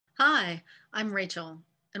Hi, I'm Rachel,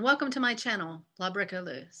 and welcome to my channel, La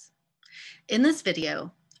Bricoleuse. In this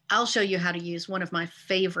video, I'll show you how to use one of my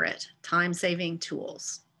favorite time-saving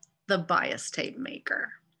tools, the bias tape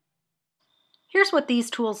maker. Here's what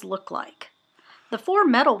these tools look like. The four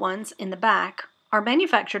metal ones in the back are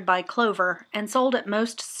manufactured by Clover and sold at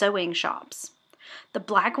most sewing shops. The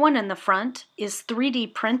black one in the front is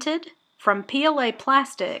 3D printed from PLA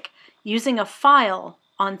plastic using a file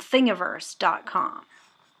on Thingiverse.com.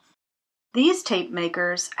 These tape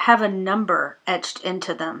makers have a number etched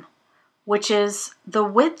into them, which is the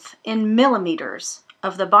width in millimeters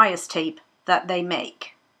of the bias tape that they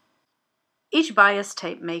make. Each bias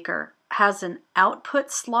tape maker has an output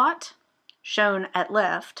slot, shown at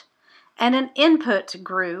left, and an input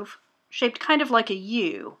groove, shaped kind of like a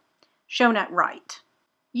U, shown at right.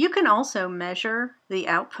 You can also measure the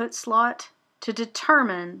output slot to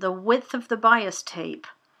determine the width of the bias tape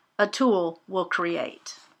a tool will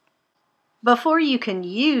create. Before you can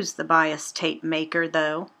use the bias tape maker,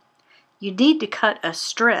 though, you need to cut a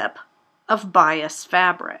strip of bias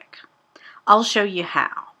fabric. I'll show you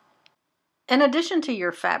how. In addition to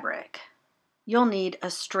your fabric, you'll need a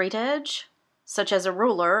straight edge, such as a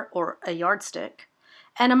ruler or a yardstick,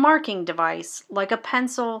 and a marking device like a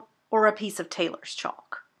pencil or a piece of tailor's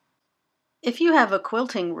chalk. If you have a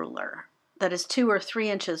quilting ruler that is 2 or 3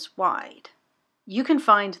 inches wide, you can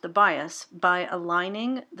find the bias by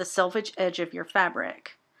aligning the selvage edge of your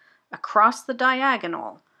fabric across the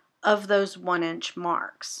diagonal of those 1-inch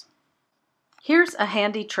marks. Here's a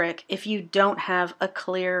handy trick if you don't have a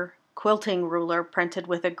clear quilting ruler printed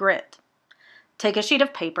with a grit. Take a sheet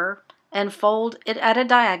of paper and fold it at a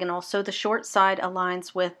diagonal so the short side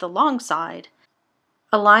aligns with the long side.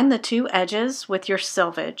 Align the 2 edges with your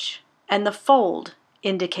selvage, and the fold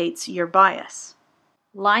indicates your bias.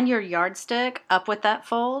 Line your yardstick up with that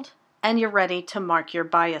fold, and you're ready to mark your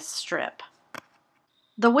bias strip.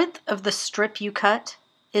 The width of the strip you cut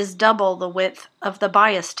is double the width of the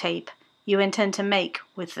bias tape you intend to make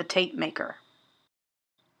with the tape maker.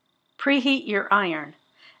 Preheat your iron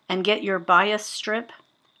and get your bias strip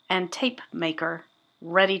and tape maker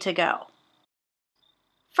ready to go.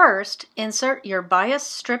 First, insert your bias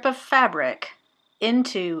strip of fabric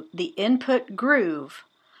into the input groove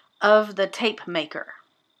of the tape maker.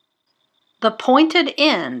 The pointed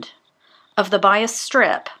end of the bias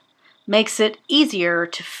strip makes it easier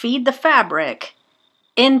to feed the fabric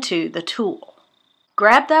into the tool.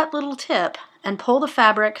 Grab that little tip and pull the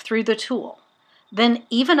fabric through the tool. Then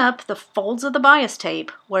even up the folds of the bias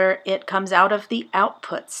tape where it comes out of the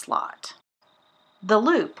output slot. The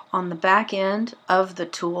loop on the back end of the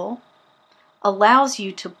tool allows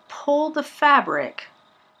you to pull the fabric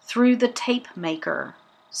through the tape maker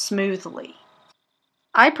smoothly.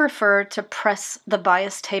 I prefer to press the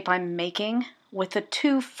bias tape I'm making with the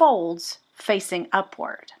 2 folds facing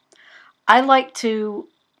upward. I like to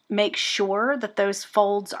make sure that those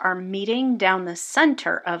folds are meeting down the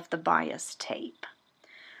center of the bias tape.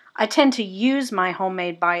 I tend to use my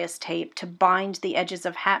homemade bias tape to bind the edges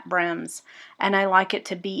of hat brims, and I like it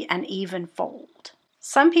to be an even fold.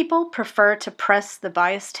 Some people prefer to press the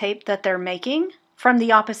bias tape that they're making from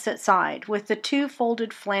the opposite side with the 2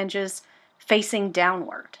 folded flanges facing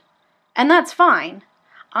downward. And that's fine.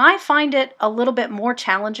 I find it a little bit more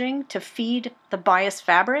challenging to feed the bias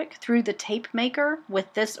fabric through the tape maker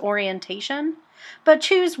with this orientation, but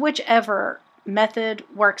choose whichever method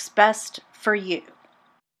works best for you.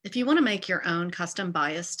 If you want to make your own custom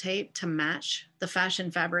bias tape to match the fashion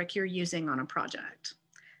fabric you're using on a project,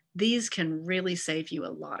 these can really save you a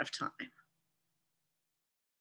lot of time.